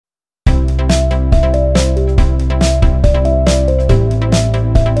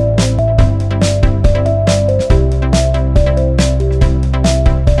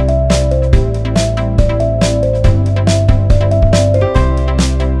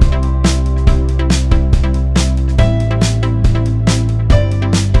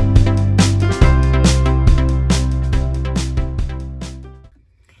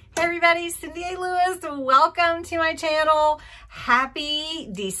my channel. Happy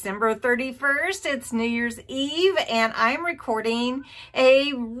December 31st. It's New Year's Eve and I'm recording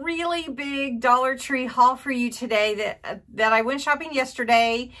a really big Dollar Tree haul for you today that I went shopping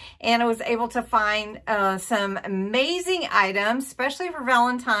yesterday and I was able to find some amazing items, especially for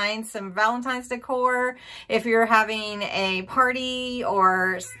Valentine's, some Valentine's decor. If you're having a party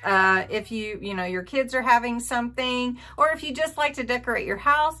or if your kids are having something, or if you just like to decorate your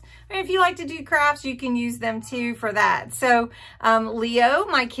house, or if you like to do crafts, you can use them too for that. So Leo,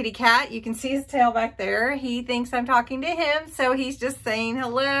 my kitty cat, you can see his tail back there. He thinks I'm talking to him, so he's just saying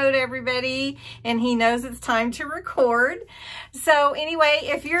hello to everybody and he knows it's time to record. So anyway,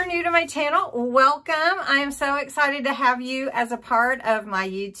 if you're new to my channel, welcome. I am so excited to have you as a part of my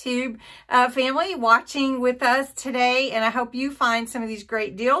YouTube family watching with us today, and I hope you find some of these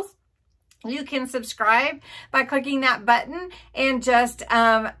great deals. You can subscribe by clicking that button, and just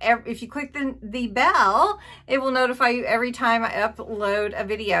if you click the bell, it will notify you every time I upload a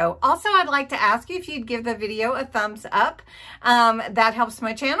video. Also, I'd like to ask you if you'd give the video a thumbs up. That helps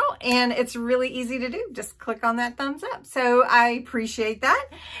my channel, and it's really easy to do. Just click on that thumbs up. So I appreciate that.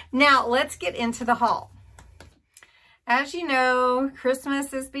 Now, let's get into the haul. As you know,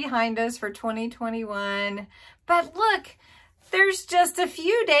 Christmas is behind us for 2021, but look, there's just a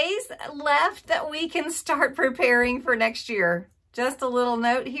few days left that we can start preparing for next year. Just a little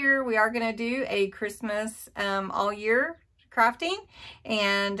note here, we are going to do a Christmas all year crafting,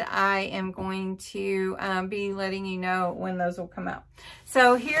 and I am going to be letting you know when those will come out.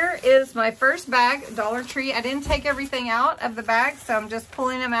 So here is my first bag, Dollar Tree. I didn't take everything out of the bag, so I'm just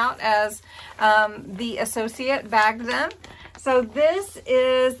pulling them out as the associate bagged them. So this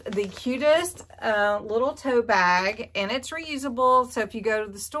is the cutest little tote bag, and it's reusable. So if you go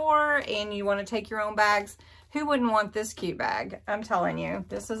to the store and you want to take your own bags, who wouldn't want this cute bag? I'm telling you,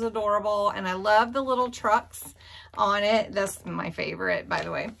 this is adorable, and I love the little trucks on it. That's my favorite, by the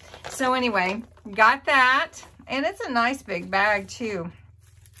way. So anyway, got that, and it's a nice big bag too.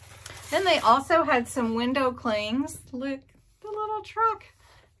 Then they also had some window clings. Look, the little truck.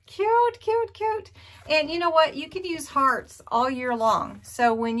 Cute, cute, cute. And you know what? You could use hearts all year long.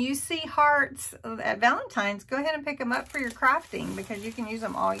 So when you see hearts at Valentine's, go ahead and pick them up for your crafting because you can use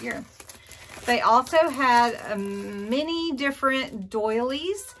them all year. They also had many different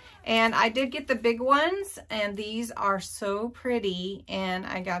doilies, and I did get the big ones, and these are so pretty. And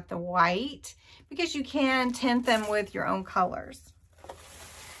I got the white because you can tint them with your own colors.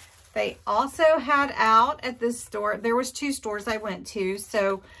 They also had out at this store, there was two stores I went to.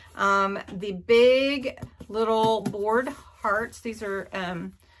 So the big little board hearts, these are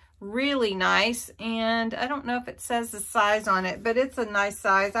really nice. And I don't know if it says the size on it, but it's a nice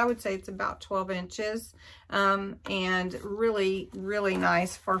size. I would say it's about 12 inches and really, really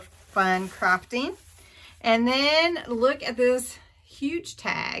nice for fun crafting. And then look at this huge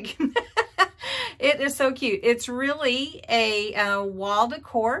tag. It is so cute. It's really a wall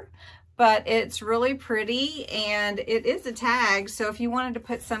decor, but it's really pretty, and it is a tag. So if you wanted to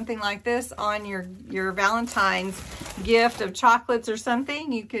put something like this on your Valentine's gift of chocolates or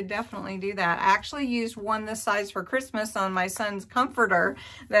something, you could definitely do that. I actually used one this size for Christmas on my son's comforter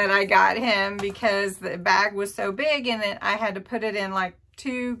that I got him because the bag was so big, and I had to put it in like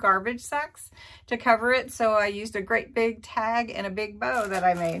 2 garbage sacks to cover it. So I used a great big tag and a big bow that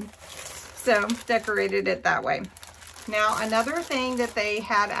I made. So decorated it that way. Now, another thing that they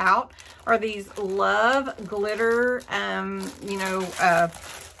had out are these love glitter,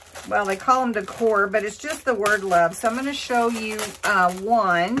 well, they call them decor, but it's just the word love. So I'm going to show you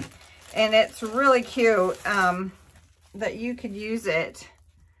one, and it's really cute that you could use it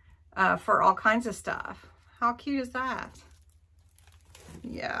for all kinds of stuff. How cute is that?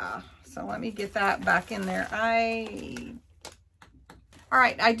 Yeah, so let me get that back in there. All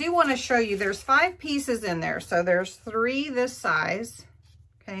right, I do want to show you, there's 5 pieces in there. So there's 3 this size,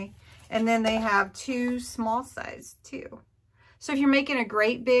 okay? And then they have 2 small size too. So if you're making a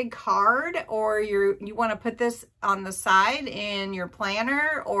great big card, or you want to put this on the side in your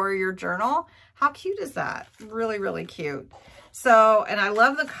planner or your journal, how cute is that? Really, really cute. So, and I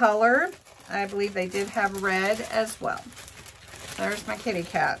love the color. I believe they did have red as well. There's my kitty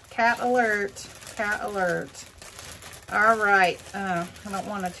cat. Cat alert, cat alert. All right, I don't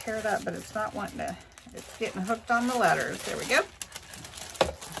want to tear it up, but it's not wanting to, it's getting hooked on the letters. There we go.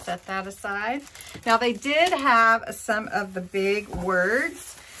 Set that aside. Now they did have some of the big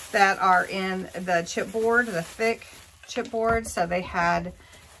words that are in the chipboard, the thick chipboard. So they had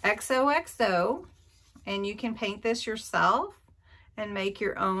XOXO, and you can paint this yourself and make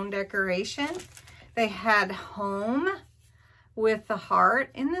your own decoration. They had home, with the heart.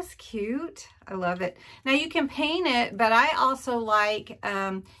 Isn't this cute? I love it. Now you can paint it, but I also like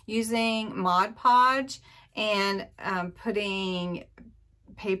using Mod Podge and putting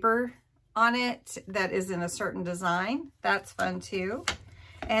paper on it that is in a certain design. That's fun too.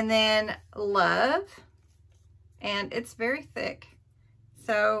 And then love, and it's very thick.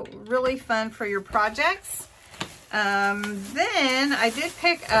 So really fun for your projects. Then I did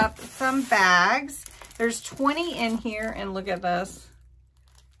pick up some bags. There's 20 in here, and look at this.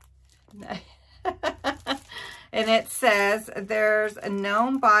 And it says, there's a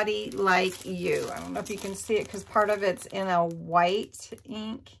gnome body like you. I don't know if you can see it because part of it's in a white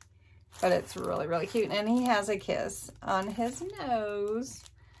ink, but it's really, really cute. And he has a kiss on his nose.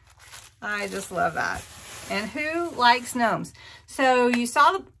 I just love that. And who likes gnomes? So you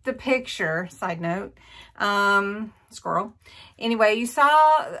saw the picture, side note, squirrel. Anyway, you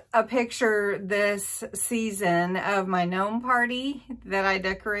saw a picture this season of my gnome party that I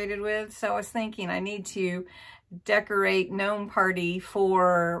decorated with. So I was thinking I need to decorate gnome party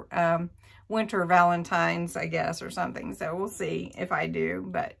for winter Valentines, I guess, or something. So we'll see if I do,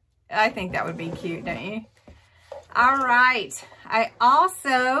 but I think that would be cute, don't you? All right. I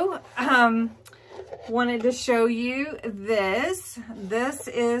also wanted to show you this. This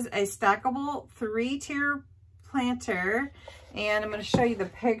is a stackable 3-tier planter, and I'm going to show you the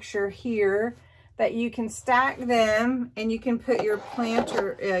picture here that you can stack them and you can put your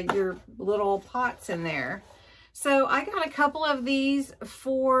planter, your little pots in there. So I got a couple of these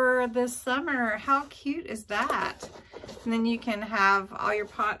for this summer. How cute is that? And then you can have all your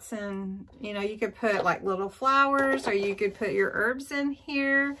pots in, you know, you could put like little flowers, or you could put your herbs in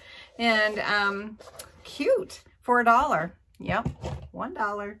here. And cute for $1. Yep,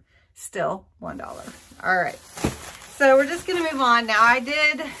 $1. Still $1. All right. So we're just going to move on. Now I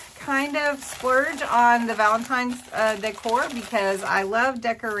did kind of splurge on the Valentine's decor because I love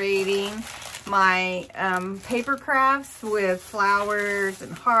decorating my paper crafts with flowers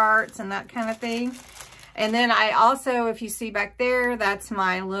and hearts and that kind of thing. And then I also, if you see back there, that's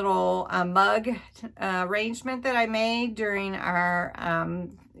my little mug arrangement that I made during our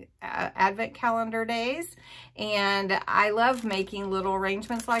Advent calendar days. And I love making little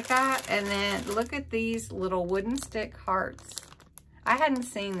arrangements like that. And then look at these little wooden stick hearts. I hadn't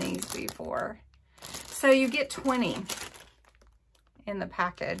seen these before. So you get 20 in the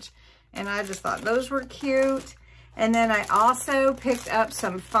package. And I just thought those were cute. And then I also picked up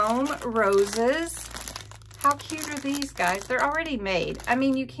some foam roses. How cute are these, guys? They're already made. I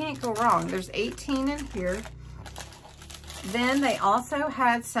mean, you can't go wrong. There's 18 in here. Then they also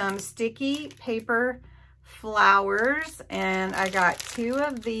had some sticky paper flowers, and I got 2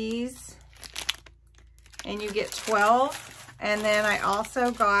 of these, and you get 12. And then I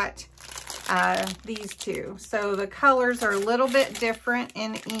also got these 2. So the colors are a little bit different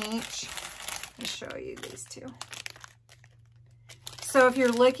in each. Let me show you these 2. So if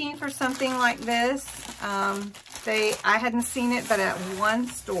you're looking for something like this, I hadn't seen it but at one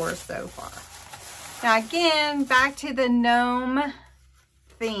store so far. Now again, back to the gnome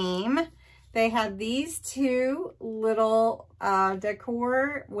theme. They had these 2 little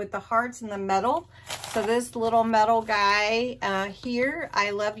decor with the hearts and the metal. So this little metal guy here, I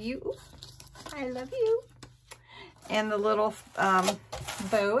love you. I love you. And the little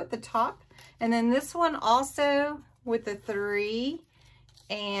bow at the top. And then this one also with the 3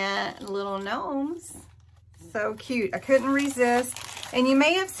 and little gnomes. So cute. I couldn't resist. And you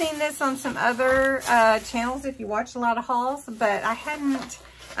may have seen this on some other channels if you watch a lot of hauls, but I hadn't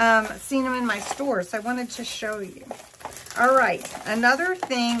seen them in my store, so I wanted to show you. All right, another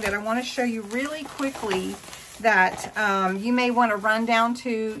thing that I want to show you really quickly that you may want to run down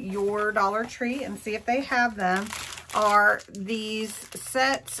to your Dollar Tree and see if they have them are these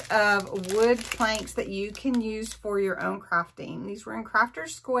sets of wood planks that you can use for your own crafting. These were in Crafter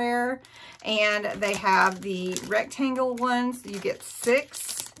Square, and they have the rectangle ones. You get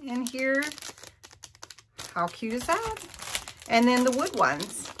 6 in here. How cute is that? And then the wood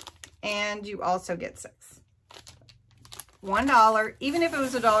ones, and you also get 6. $1, even if it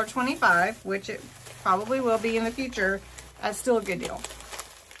was $1.25, which it probably will be in the future, that's still a good deal.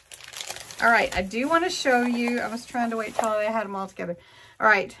 All right, I do want to show you, I was trying to wait till I had them all together. All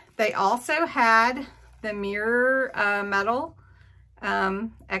right, they also had the mirror metal,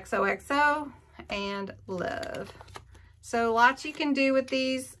 XOXO, and love. So lots you can do with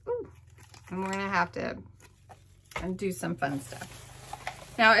these. Ooh, and we're gonna have to do some fun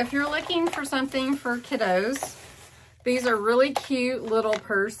stuff. Now, if you're looking for something for kiddos, these are really cute little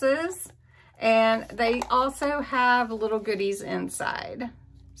purses, and they also have little goodies inside.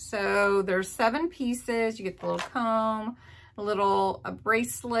 So there's 7 pieces. You get the little comb, little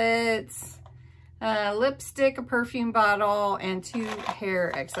bracelets, lipstick, a perfume bottle, and 2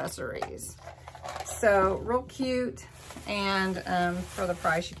 hair accessories. So real cute, and for the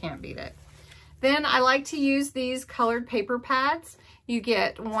price, you can't beat it. Then I like to use these colored paper pads. You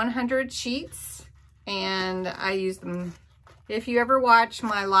get 100 sheets, and I use them. If you ever watch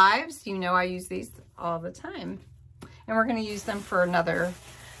my lives, you know I use these all the time. And we're going to use them for another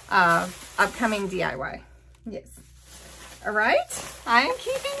upcoming DIY. Yes. All right. I am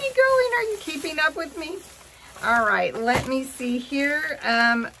keeping you going. Are you keeping up with me? All right. Let me see here.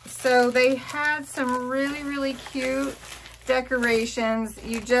 So they had some really, really cute decorations.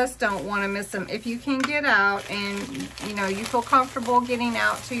 You just don't want to miss them. If you can get out and, you know, you feel comfortable getting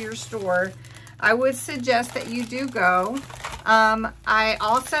out to your store, I would suggest that you do go. I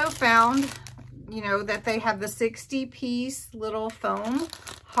also found, you know, that they have the 60-piece little foam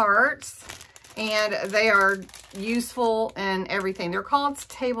hearts, and they are useful in everything. They're called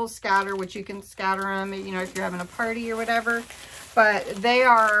table scatter, which you can scatter them, you know, if you're having a party or whatever, but they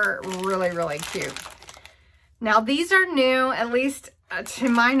are really, really cute. Now, these are new, at least to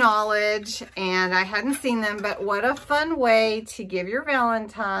my knowledge, and I hadn't seen them, but what a fun way to give your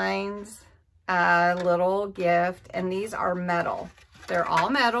Valentines a little gift. And these are metal. They're all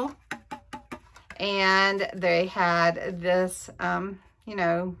metal. And they had this, you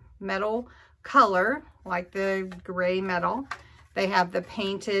know, metal color, like the gray metal. They have the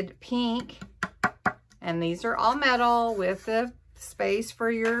painted pink. And these are all metal with the space for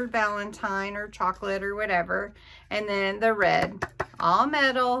your Valentine or chocolate or whatever. And then the red, all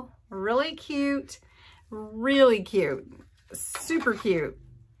metal, really cute, super cute.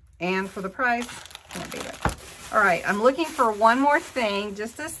 And for the price, can't beat it. All right, I'm looking for one more thing,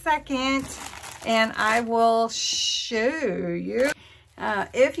 just a second, and I will show you.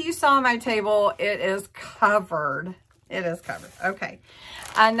 If you saw my table, it is covered. It is covered. Okay.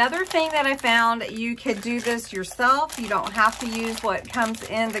 Another thing that I found, you could do this yourself. You don't have to use what comes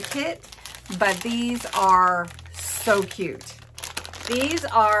in the kit, but these are so cute. These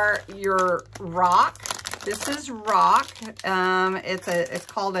are your rock. This is rock. It's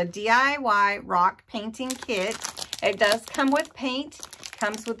called a DIY rock painting kit. It does come with paint.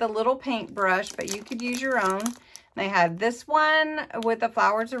 Comes with a little paintbrush, but you could use your own. They had this one with the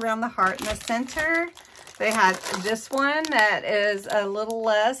flowers around the heart in the center. They had this one that is a little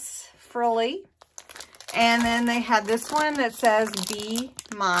less frilly. And then they had this one that says Be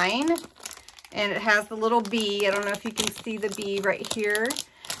Mine. And it has the little bee. I don't know if you can see the bee right here.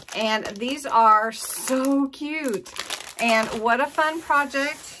 And these are so cute. And what a fun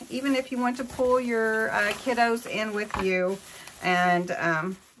project, even if you want to pull your kiddos in with you and,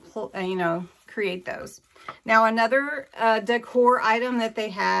 you know, create those. Now, another decor item that they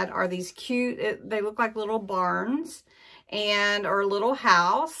had are these cute, they look like little barns or a little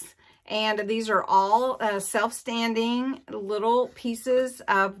house. And these are all self-standing little pieces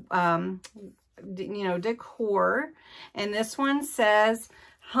of, you know, decor. And this one says,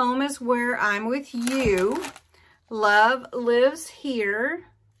 home is where I'm with you. Love lives here.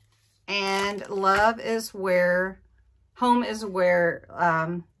 And love is where, home is where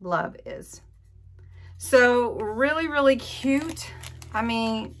love is. So really, really cute. I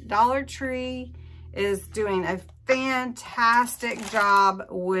mean, Dollar Tree is doing a fantastic job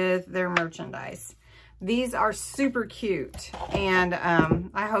with their merchandise. These are super cute, and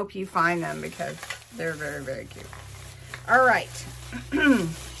I hope you find them because they're very, very cute. All right.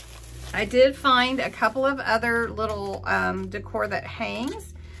 I did find a couple of other little decor that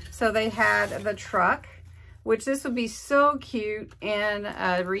hangs. So they had the truck, which this would be so cute in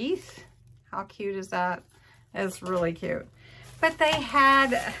a wreath. How cute is that? It's really cute. But they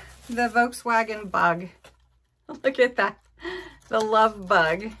had the Volkswagen bug. Look at that. The love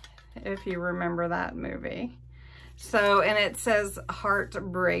bug, if you remember that movie. So, and it says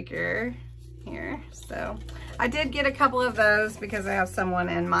Heartbreaker here. So I did get a couple of those because I have someone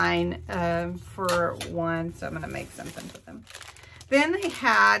in mind for one. So I'm going to make something with them. Then they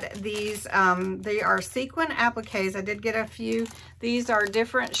had these, they are sequin appliques. I did get a few. These are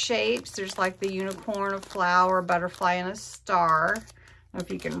different shapes. There's like the unicorn, a flower, butterfly, and a star. I don't know if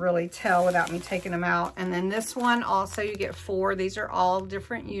you can really tell without me taking them out. And then this one also, you get 4. These are all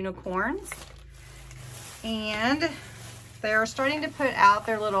different unicorns. And they are starting to put out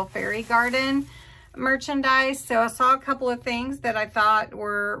their little fairy garden merchandise. So I saw a couple of things that I thought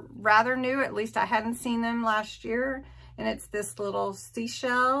were rather new. At least I hadn't seen them last year. And it's this little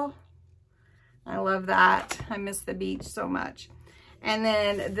seashell. I love that. I miss the beach so much. And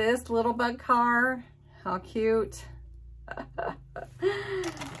then this little bug car. How cute.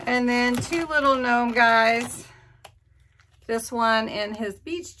 And then 2 little gnome guys. this one in his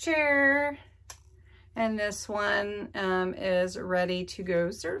beach chair, and this one is ready to go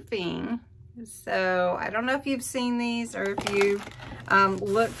surfing. So I don't know if you've seen these or if you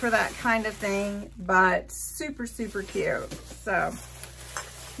look for that kind of thing, but super, super cute. So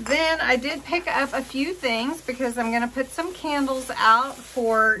then I did pick up a few things because I'm going to put some candles out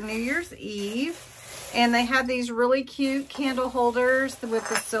for New Year's Eve. And they had these really cute candle holders with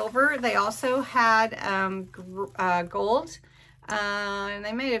the silver. They also had gold. And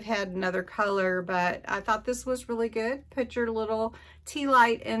they may have had another color, but I thought this was really good. Put your little tea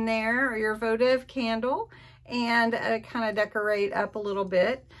light in there or your votive candle and kind of decorate up a little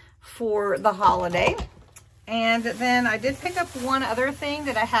bit for the holiday. And then I did pick up one other thing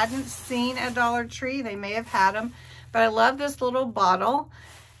that I hadn't seen at Dollar Tree. They may have had them, but I love this little bottle.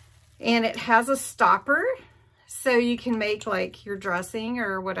 And it has a stopper, so you can make like your dressing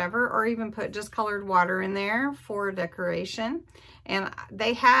or whatever, or even put just colored water in there for decoration. And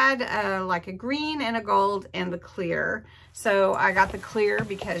they had like a green and a gold and the clear. So I got the clear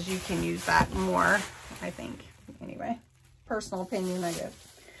because you can use that more, I think. Anyway, personal opinion, I guess.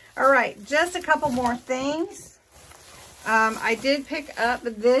 All right, just a couple more things. I did pick up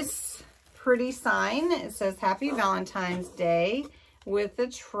this pretty sign. It says Happy Valentine's Day with the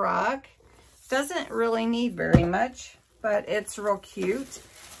truck. Doesn't really need very much, but it's real cute.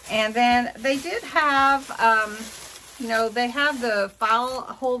 And then they did have, you know, they have the file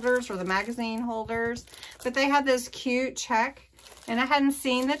holders or the magazine holders, but they had this cute check, and I hadn't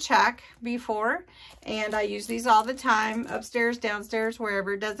seen the check before, and I use these all the time, upstairs, downstairs,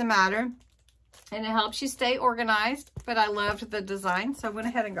 wherever, it doesn't matter. And it helps you stay organized, but I loved the design, so I went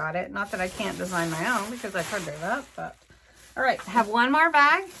ahead and got it. Not that I can't design my own because I could do that, but all right, I have one more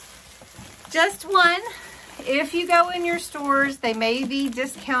bag, just one. If you go in your stores, they may be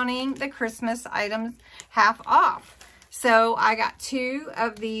discounting the Christmas items half off. So I got two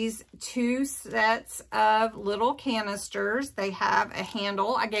of these 2 sets of little canisters. They have a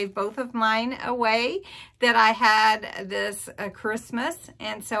handle. I gave both of mine away that I had this Christmas.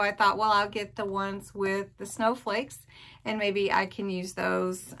 And so I thought, well, I'll get the ones with the snowflakes and maybe I can use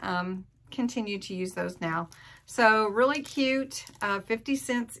those, continue to use those now. So really cute, 50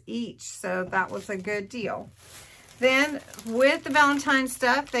 cents each. So that was a good deal. Then with the Valentine's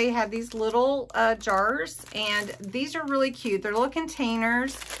stuff, they had these little jars, and these are really cute. They're little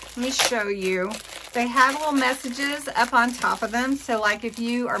containers. Let me show you. They have little messages up on top of them. So like if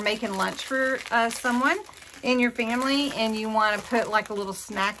you are making lunch for someone in your family and you want to put like a little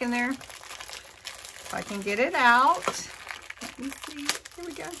snack in there. If I can get it out. Let me see. Here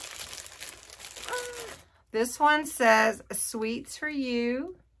we go. This one says, sweets for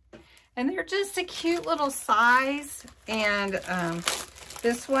you. And they're just a cute little size. And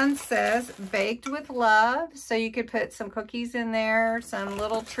this one says, baked with love. So you could put some cookies in there, some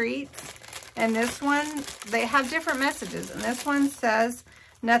little treats. And this one, they have different messages. And this one says,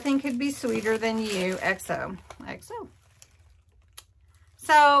 nothing could be sweeter than you, XO. XO.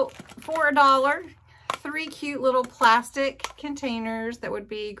 So for $1, 3 cute little plastic containers that would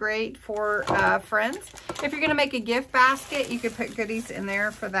be great for friends. If you're going to make a gift basket, you could put goodies in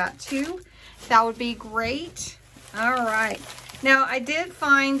there for that too. That would be great. All right. Now, I did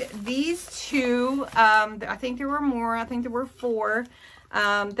find these two. I think there were more. I think there were 4.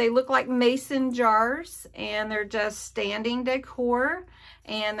 They look like mason jars, and they're just standing decor.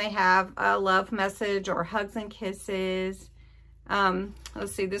 And they have a love message or hugs and kisses.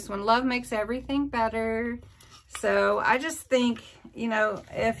 Let's see, this one, love makes everything better. So I just think, you know,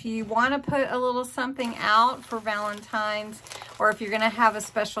 if you want to put a little something out for Valentine's, or if you're going to have a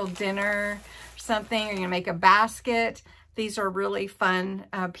special dinner or something, or you're going to make a basket, these are really fun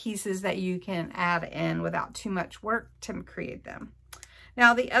pieces that you can add in without too much work to create them.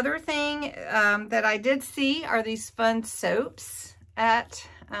 Now, the other thing that I did see are these fun soaps at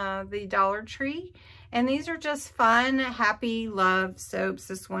the Dollar Tree. And these are just fun, happy love soaps.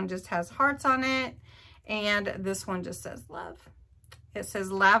 This one just has hearts on it. And this one just says love. It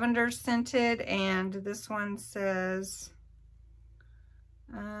says lavender scented. And this one says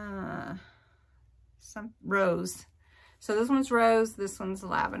some rose. So this one's rose. This one's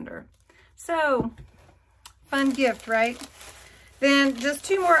lavender. So fun gift, right? Then just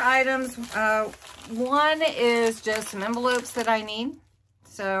 2 more items. One is just some envelopes that I need.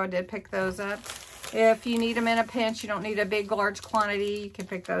 So I did pick those up. If you need them in a pinch, you don't need a big, large quantity, you can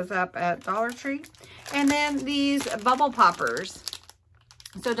pick those up at Dollar Tree. And then these bubble poppers.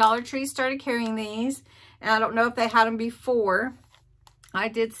 So Dollar Tree started carrying these, and I don't know if they had them before, I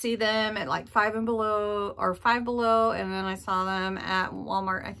did see them at like Five Below, and then I saw them at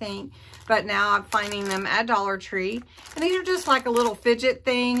Walmart, I think. But now I'm finding them at Dollar Tree. And these are just like a little fidget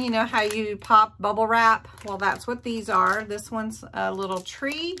thing. You know how you pop bubble wrap? Well, that's what these are. This one's a little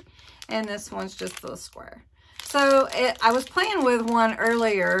tree, and this one's just a square. So I was playing with one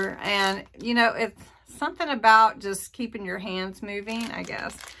earlier, and you know, it's something about just keeping your hands moving, I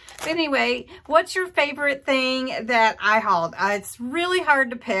guess. Anyway, what's your favorite thing that I hauled? It's really hard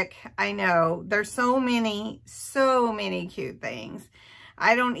to pick. I know there's so many cute things.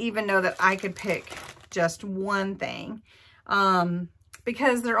 I don't even know that I could pick just one thing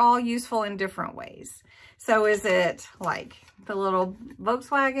because they're all useful in different ways. So is it like the little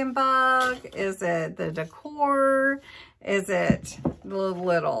Volkswagen bug? Is it the Decor? Is it the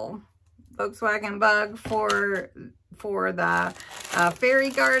little Volkswagen bug for the fairy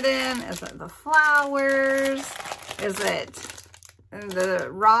garden? Is it the flowers? Is it the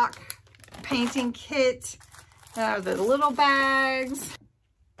rock painting kit? The little bags?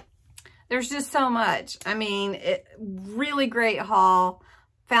 There's just so much. I mean, really great haul.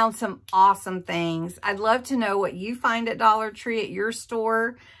 Found some awesome things. I'd love to know what you find at Dollar Tree at your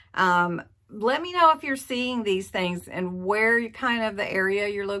store. Let me know if you're seeing these things and where kind of the area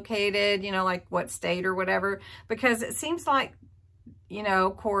you're located, you know, like what state or whatever, because it seems like, you know,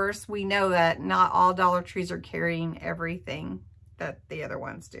 of course, we know that not all Dollar Trees are carrying everything that the other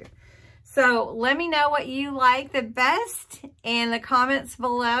ones do. So let me know what you like the best in the comments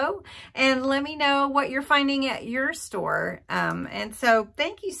below, and let me know what you're finding at your store. And so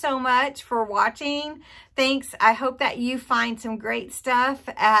thank you so much for watching. Thanks. I hope that you find some great stuff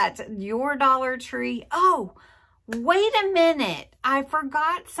at your Dollar Tree. Oh, wait a minute. I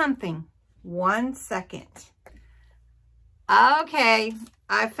forgot something. 1 second. Okay.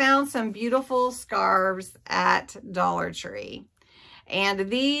 I found some beautiful scarves at Dollar Tree. And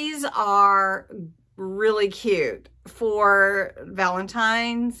these are really cute for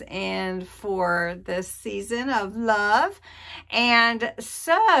Valentine's and for this season of love. And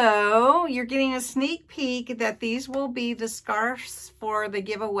so you're getting a sneak peek that these will be the scarves for the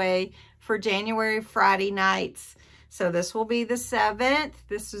giveaway for January Friday nights. So this will be the 7th.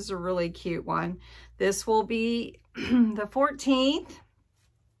 This is a really cute one. This will be the 14th.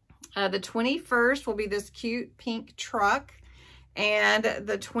 The 21st will be this cute pink truck. And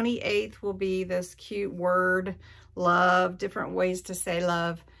the 28th will be this cute word, love, different ways to say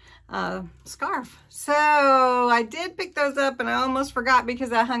love, scarf. So I did pick those up, and I almost forgot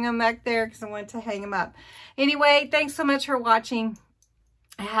because I hung them back there because I went to hang them up. Anyway, thanks so much for watching.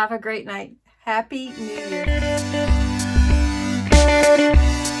 Have a great night. Happy New Year.